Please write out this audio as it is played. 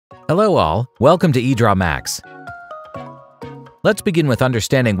Hello all, welcome to EdrawMax. Let's begin with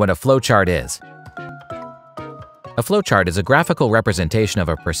understanding what a flowchart is. A flowchart is a graphical representation of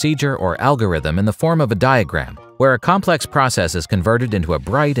a procedure or algorithm in the form of a diagram, where a complex process is converted into a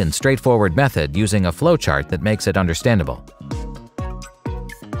bright and straightforward method using a flowchart that makes it understandable.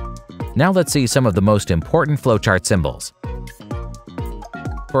 Now let's see some of the most important flowchart symbols.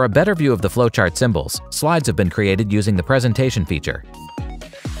 For a better view of the flowchart symbols, slides have been created using the presentation feature.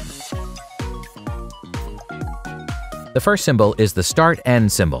 The first symbol is the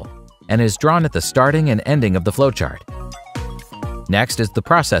start-end symbol and is drawn at the starting and ending of the flowchart. Next is the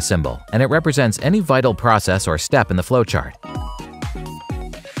process symbol, and it represents any vital process or step in the flowchart.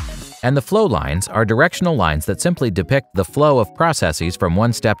 And the flow lines are directional lines that simply depict the flow of processes from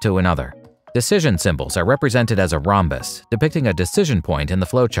one step to another. Decision symbols are represented as a rhombus, depicting a decision point in the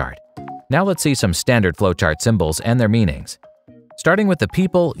flowchart. Now let's see some standard flowchart symbols and their meanings. Starting with the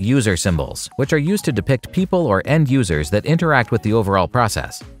people-user symbols, which are used to depict people or end users that interact with the overall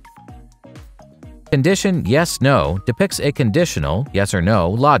process. Condition yes-no depicts a conditional yes or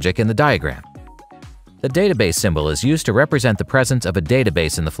no logic in the diagram. The database symbol is used to represent the presence of a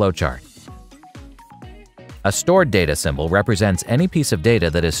database in the flowchart. A stored data symbol represents any piece of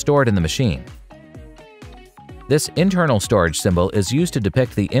data that is stored in the machine. This internal storage symbol is used to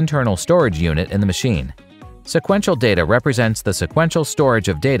depict the internal storage unit in the machine. Sequential data represents the sequential storage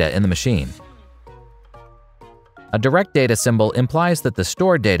of data in the machine. A direct data symbol implies that the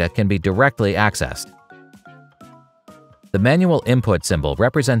stored data can be directly accessed. The manual input symbol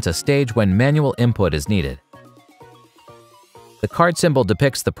represents a stage when manual input is needed. The card symbol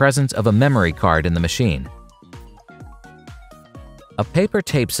depicts the presence of a memory card in the machine. A paper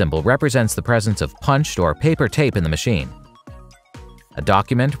tape symbol represents the presence of punched or paper tape in the machine. A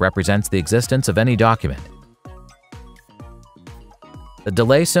document represents the existence of any document. The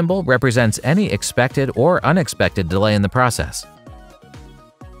delay symbol represents any expected or unexpected delay in the process.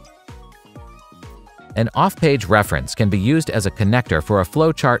 An off-page reference can be used as a connector for a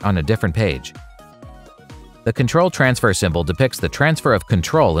flowchart on a different page. The control transfer symbol depicts the transfer of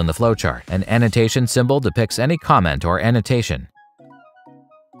control in the flowchart. An annotation symbol depicts any comment or annotation.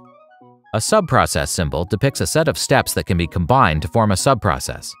 A subprocess symbol depicts a set of steps that can be combined to form a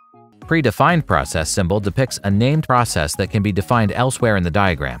subprocess. Predefined process symbol depicts a named process that can be defined elsewhere in the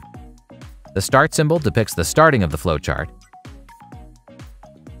diagram. The start symbol depicts the starting of the flowchart.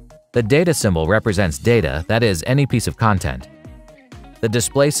 The data symbol represents data, that is, any piece of content. The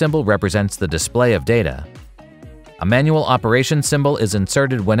display symbol represents the display of data. A manual operation symbol is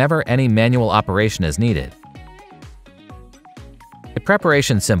inserted whenever any manual operation is needed. A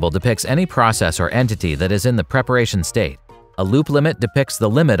preparation symbol depicts any process or entity that is in the preparation state. A loop limit depicts the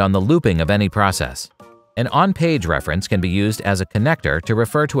limit on the looping of any process. An on-page reference can be used as a connector to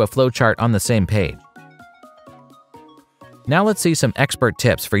refer to a flowchart on the same page. Now let's see some expert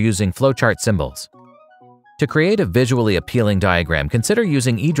tips for using flowchart symbols. To create a visually appealing diagram, consider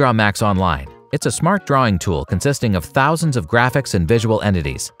using EdrawMax Online. It's a smart drawing tool consisting of thousands of graphics and visual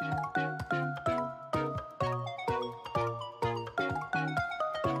entities.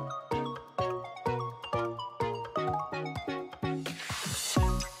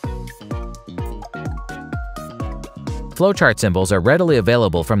 Flowchart symbols are readily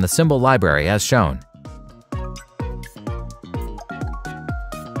available from the symbol library as shown.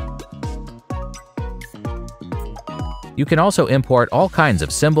 You can also import all kinds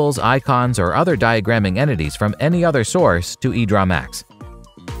of symbols, icons, or other diagramming entities from any other source to EdrawMax.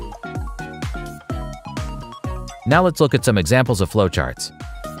 Now let's look at some examples of flowcharts.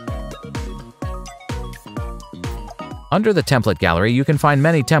 Under the template gallery, you can find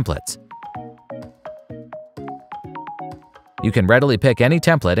many templates. You can readily pick any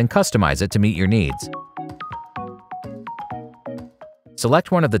template and customize it to meet your needs.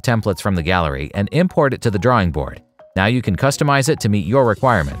 Select one of the templates from the gallery and import it to the drawing board. Now you can customize it to meet your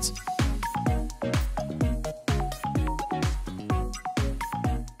requirements.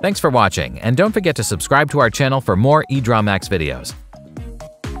 Thanks for watching, and don't forget to subscribe to our channel for more EdrawMax videos.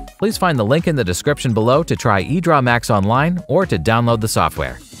 Please find the link in the description below to try EdrawMax Online or to download the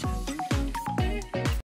software.